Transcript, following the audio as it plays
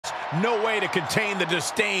No way to contain the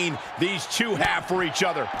disdain these two have for each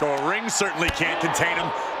other. The ring certainly can't contain him.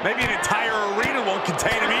 Maybe an entire arena won't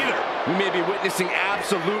contain him either. We may be witnessing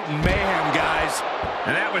absolute mayhem, guys.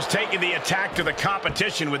 And that was taking the attack to the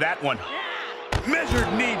competition with that one.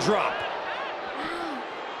 Measured knee drop.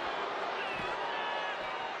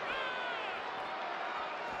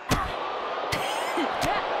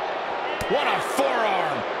 What a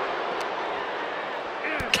forearm.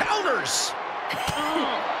 Counters.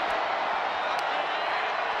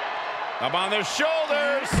 Up on their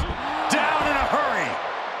shoulders. Down in a hurry.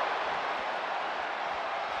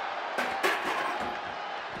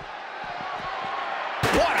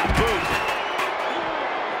 What a boot.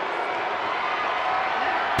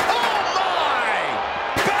 Oh, my.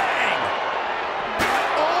 Bang.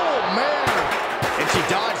 Oh, man. And she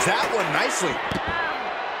dodged that one nicely.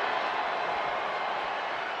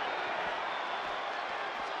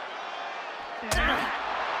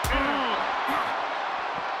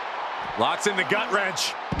 Locks in the gut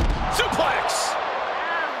wrench. Suplex.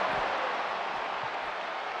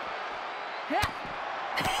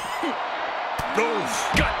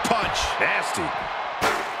 Oof. Gut punch. Nasty.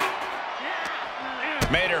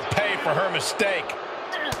 Made her pay for her mistake.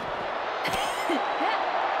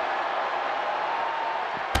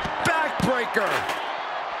 Backbreaker.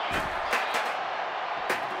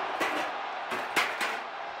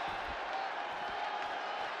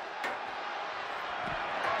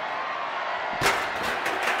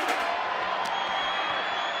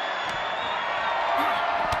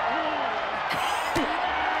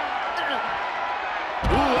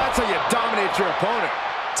 That's how you dominate your opponent.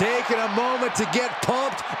 Taking a moment to get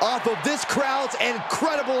pumped off of this crowd's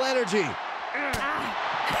incredible energy.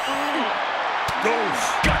 Oof.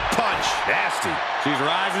 Gut punch. Nasty. She's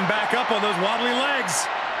rising back up on those wobbly legs.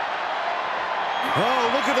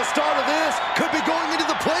 Oh, look at the start of this. Could be going into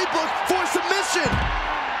the playbook for submission.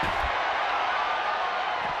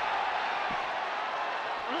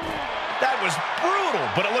 That was brutal,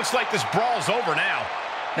 but it looks like this brawl's over now.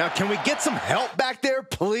 Now, can we get some help back there,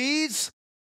 please?